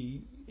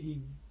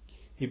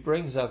 He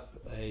brings up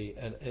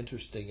an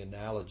interesting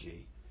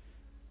analogy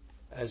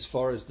as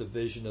far as the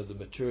vision of the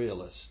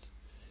materialist,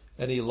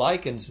 and he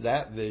likens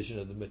that vision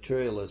of the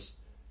materialist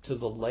to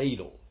the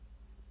ladle.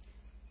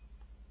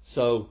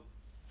 So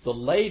the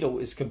ladle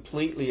is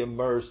completely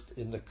immersed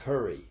in the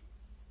curry,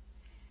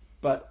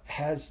 but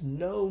has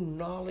no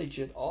knowledge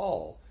at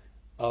all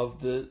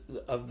of the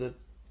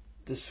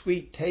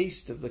sweet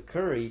taste of the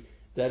curry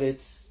that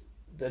it's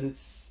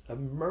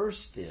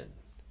immersed in.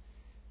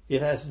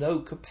 It has no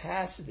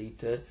capacity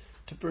to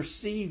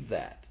perceive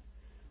that.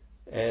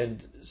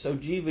 And so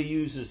Jiva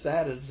uses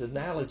that as an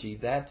analogy.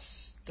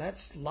 That's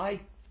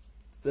like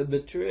the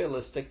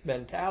materialistic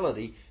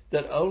mentality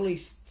that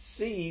only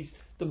sees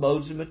the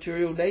modes of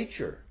material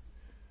nature.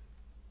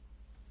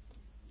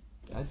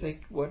 I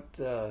think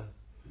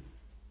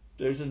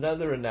there's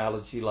another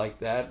analogy like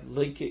that,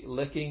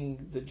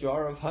 licking the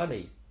jar of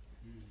honey,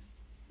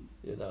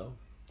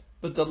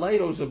 But the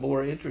ladle's a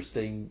more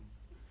interesting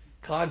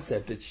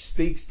concept. It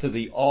speaks to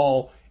the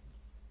all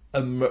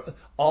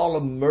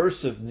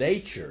immersive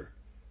nature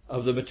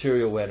of the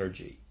material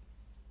energy.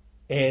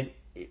 And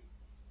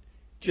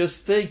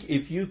just think,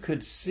 if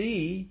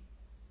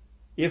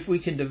we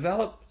can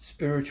develop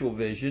spiritual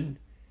vision,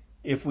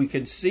 if we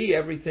can see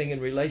everything in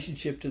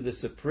relationship to the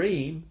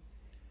Supreme,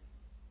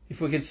 if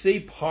we can see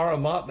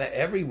Paramatma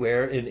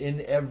everywhere and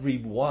in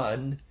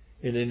everyone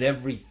and in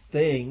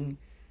everything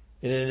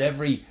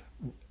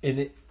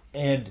and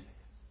and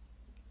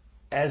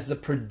as the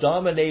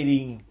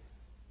predominating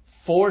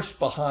force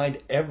behind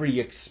every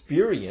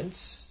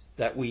experience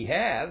that we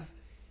have,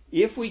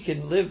 if we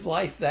can live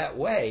life that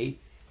way,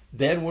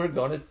 then we're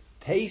going to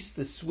taste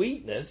the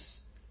sweetness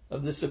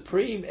of the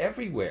Supreme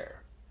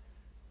everywhere.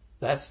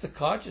 That's the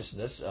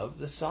consciousness of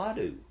the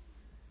sadhu.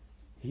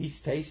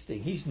 He's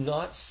tasting. He's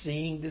not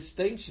seeing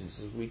distinctions,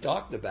 as we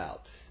talked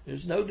about.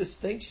 There's no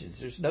distinctions.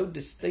 There's no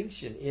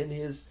distinction in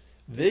his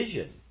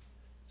vision.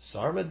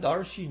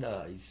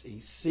 Sarmadarshina.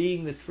 He's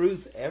seeing the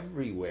truth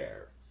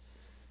everywhere.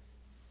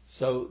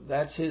 So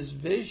that's his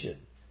vision.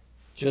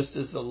 Just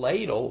as the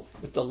ladle,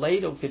 if the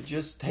ladle could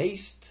just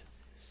taste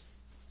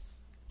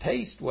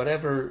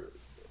whatever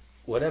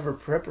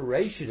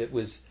preparation it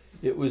was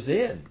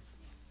in,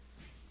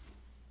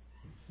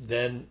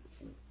 then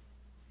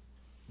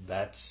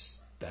that's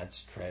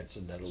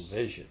transcendental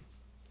vision.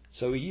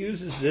 So he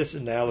uses this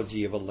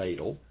analogy of a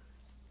ladle.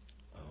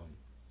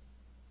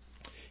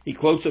 He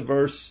quotes a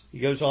verse. He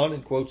goes on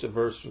and quotes a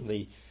verse from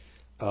the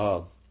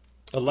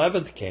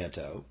 11th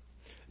canto.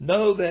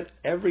 Know that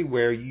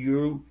everywhere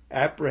you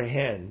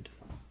apprehend.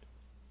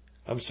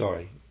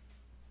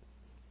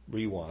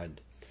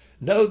 Rewind.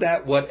 Know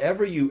that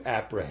whatever you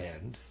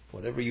apprehend,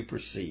 whatever you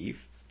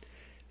perceive,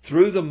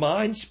 through the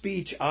mind,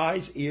 speech,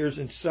 eyes, ears,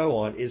 and so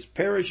on, is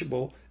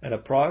perishable and a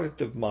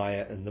product of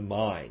Maya and the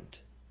mind.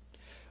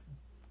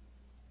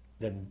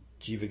 Then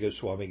Jiva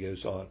Goswami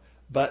goes on.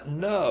 But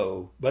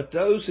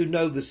those who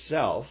know the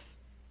self,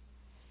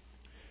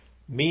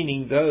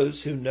 meaning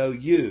those who know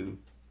you,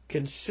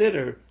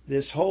 consider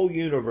this whole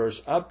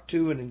universe up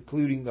to and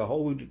including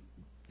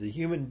the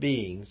human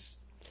beings,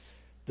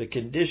 the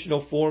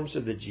conditional forms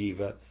of the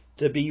jiva,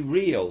 to be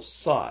real,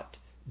 sat,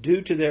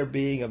 due to their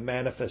being a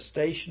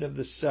manifestation of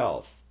the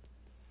self,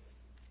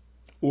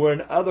 or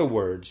in other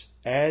words,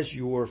 as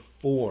your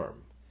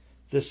form.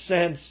 The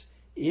sense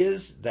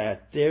is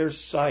that their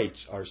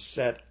sights are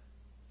set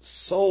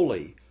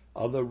solely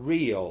on the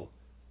real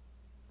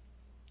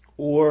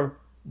or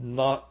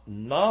not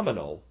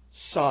nominal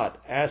sat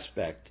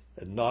aspect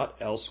and not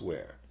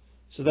elsewhere.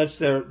 So that's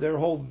their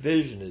whole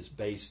vision is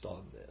based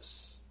on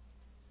this.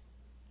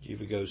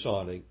 Jiva goes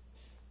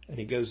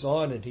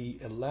on and he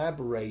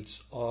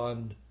elaborates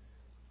on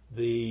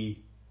the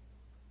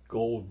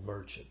gold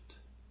merchant.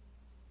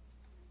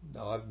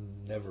 Now I've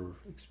never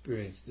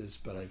experienced this,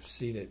 but I've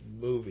seen it in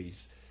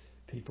movies.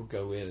 People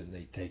go in and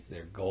they take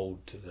their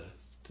gold to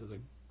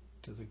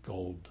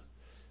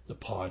the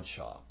pawn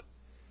shop,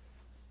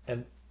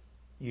 and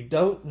you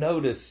don't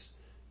notice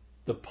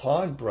the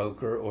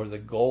pawnbroker or the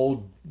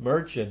gold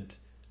merchant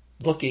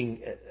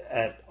looking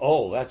at,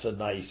 oh, that's a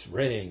nice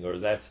ring, or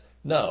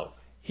no.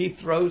 He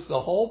throws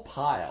the whole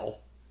pile,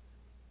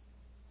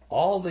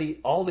 all the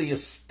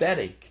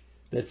aesthetic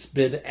that's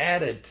been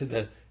added to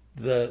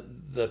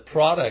the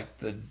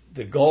product,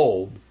 the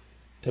gold,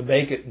 to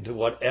make it into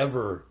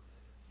whatever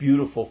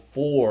beautiful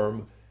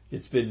form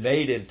it's been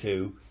made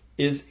into,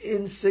 is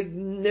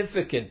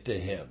insignificant to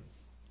him.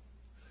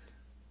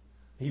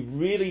 He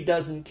really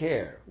doesn't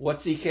care.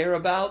 What's he care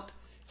about?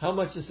 How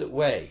much does it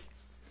weigh?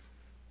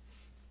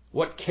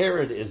 What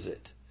carat is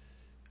it?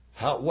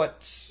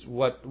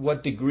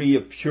 What degree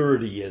of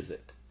purity is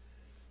it?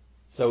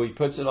 So he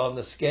puts it on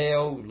the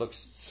scale,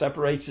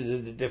 separates it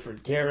into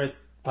different carat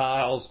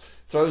piles,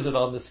 throws it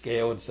on the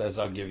scale and says,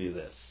 I'll give you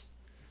this.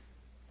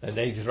 And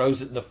then he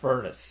throws it in the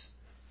furnace.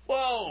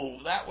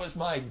 Whoa, that was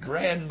my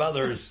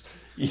grandmother's,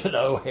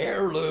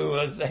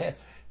 heirloom.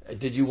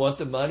 Did you want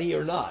the money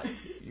or not?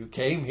 You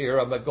came here,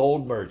 I'm a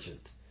gold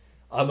merchant.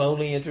 I'm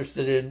only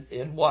interested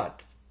in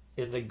what?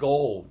 In the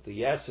gold,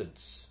 the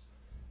essence.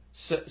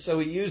 So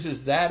he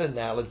uses that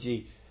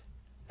analogy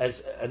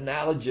as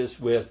analogous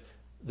with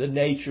the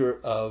nature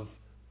of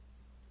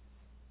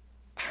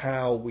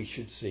how we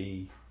should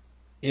see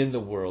in the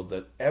world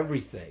that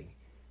everything,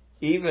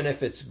 even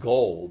if it's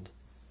gold,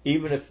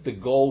 even if the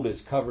gold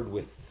is covered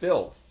with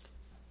filth,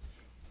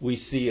 we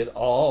see it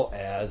all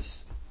as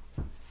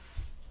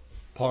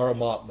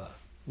Paramatma.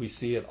 We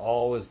see it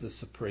all as the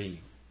Supreme.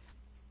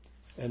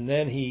 And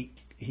then he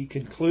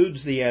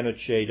concludes the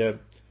Anucheta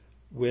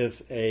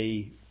with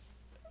a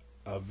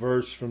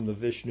verse from the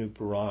Vishnu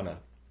Purana.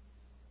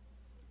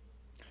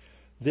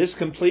 This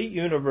complete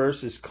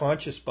universe is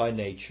conscious by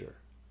nature,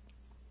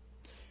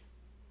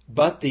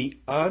 but the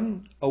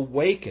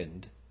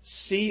unawakened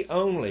see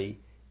only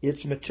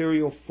its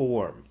material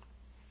form,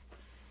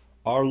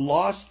 are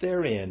lost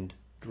therein,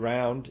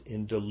 drowned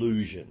in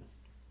delusion.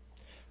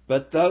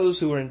 But those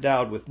who are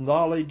endowed with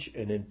knowledge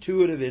and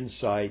intuitive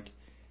insight,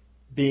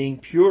 being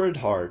pure at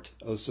heart,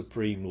 O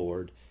Supreme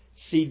Lord,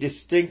 see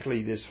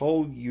distinctly this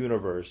whole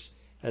universe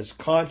as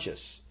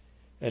conscious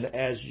and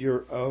as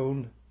your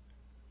own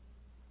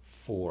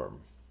form.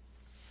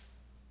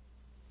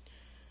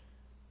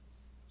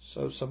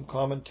 So some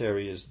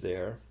commentary is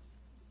there,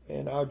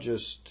 and I'll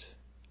just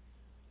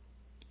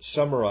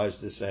summarize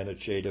this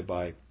Anucheta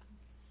by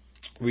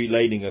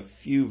relating a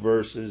few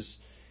verses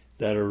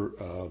that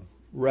are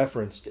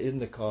referenced in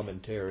the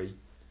commentary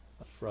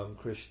from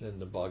Krishna in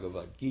the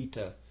Bhagavad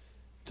Gita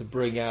to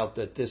bring out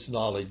that this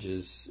knowledge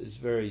is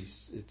very,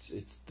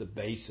 it's the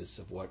basis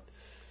of what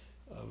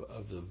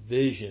of the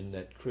vision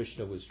that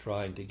Krishna was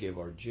trying to give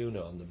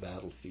Arjuna on the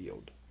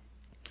battlefield.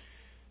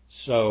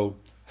 So,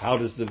 how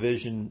does the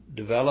vision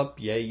develop?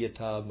 Ye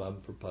yata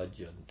mam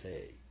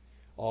prapadyante.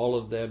 All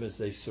of them, as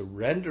they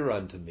surrender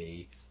unto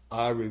me,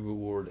 I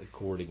reward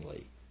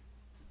accordingly.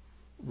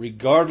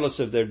 Regardless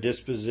of their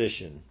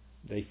disposition,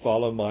 they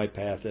follow my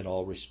path in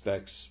all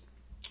respects,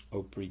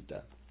 O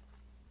Prita.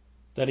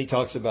 Then he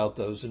talks about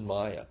those in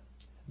Maya.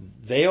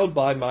 Veiled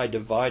by my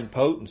divine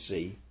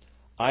potency,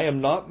 I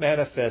am not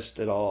manifest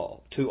at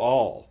all, to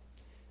all.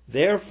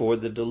 Therefore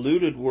the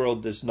deluded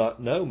world does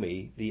not know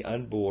me, the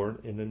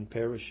unborn and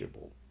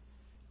imperishable.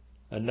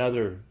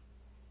 Another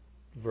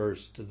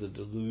verse to the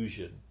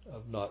delusion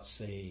of not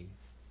seeing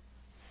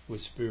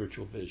with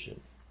spiritual vision.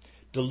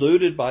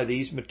 Deluded by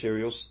these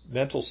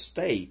mental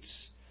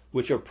states,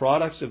 which are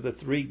products of the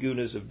three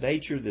gunas of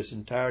nature, this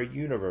entire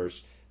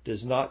universe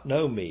does not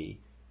know me,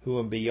 who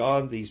am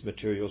beyond these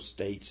material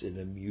states and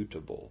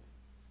immutable.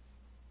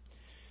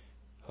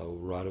 Oh,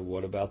 Radha,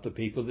 what about the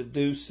people that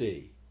do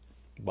see?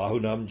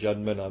 Bahunam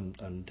janmanam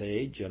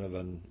ante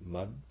janavan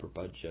mad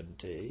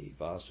prapajante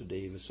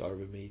vasudeva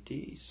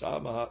sarvamiti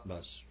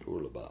samahatmas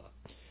turlabha.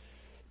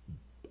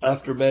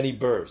 After many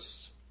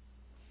births,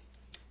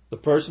 the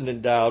person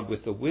endowed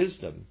with the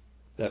wisdom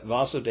that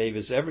Vasudeva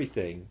is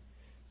everything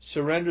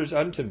surrenders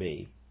unto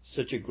me.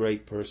 Such a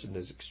great person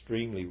is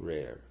extremely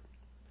rare.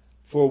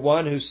 For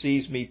one who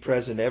sees me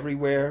present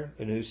everywhere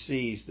and who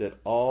sees that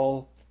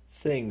all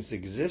things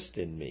exist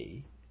in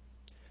me,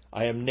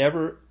 I am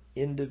never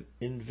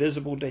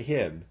invisible to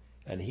him,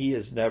 and he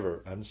is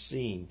never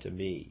unseen to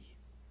me.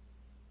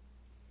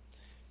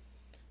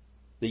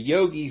 The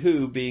yogi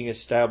who, being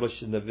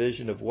established in the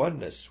vision of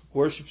oneness,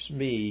 worships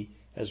me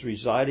as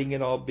residing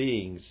in all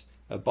beings,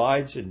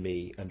 abides in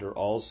me under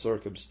all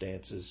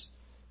circumstances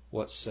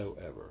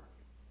whatsoever.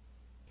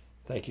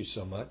 Thank you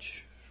so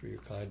much for your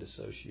kind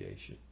association.